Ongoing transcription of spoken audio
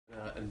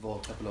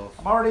involve a couple of...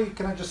 I'm already,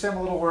 can I just say I'm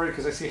a little worried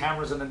because I see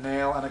hammers and a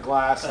nail and a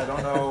glass. I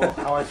don't know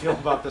how I feel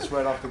about this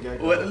right off the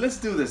get-go. Well, let's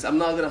do this. I'm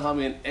not going to harm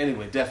you in any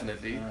way,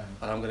 definitely, Right.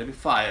 but I'm going to be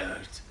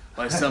fired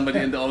by somebody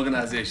in the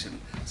organization.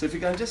 So if you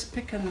can just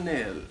pick a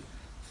nail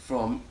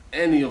from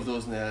any of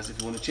those nails, if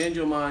you want to change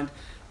your mind,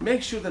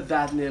 make sure that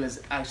that nail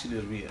is actually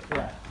real.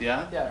 Yeah.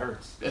 Yeah? Yeah, it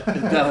hurts.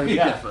 That'll be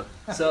Yeah. careful.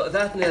 So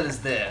that nail is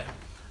there,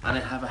 and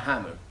I have a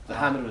hammer. The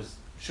hammer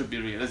should be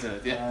real, isn't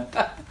it? Yeah.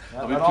 Yeah,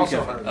 I'll be that pretty also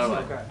careful. hurts. All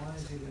right. Okay. Why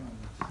is he doing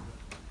this?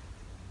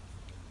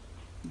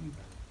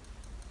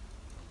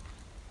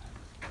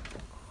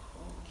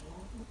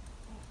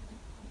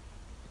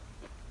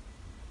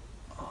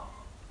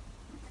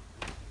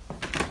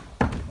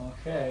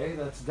 Okay,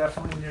 that's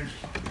definitely in your...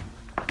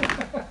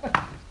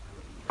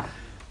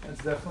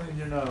 That's definitely in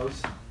your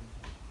nose.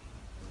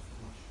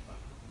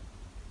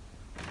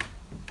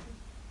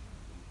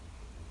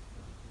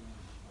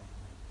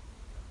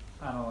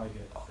 I don't like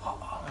it.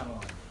 I don't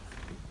like it.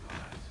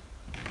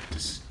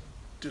 Just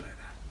do like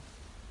that.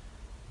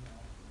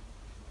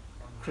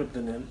 Crib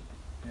the nail.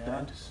 Yeah.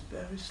 Down just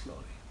very slowly.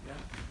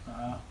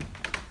 Yeah.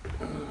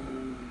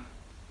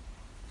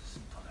 Just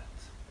pull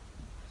it.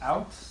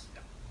 Out?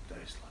 Yeah.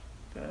 Very slow.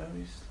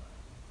 Very slow.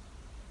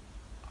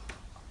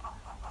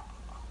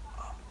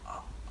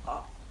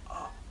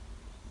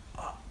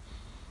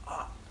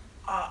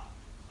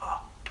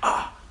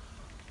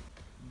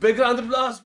 Big round of applause.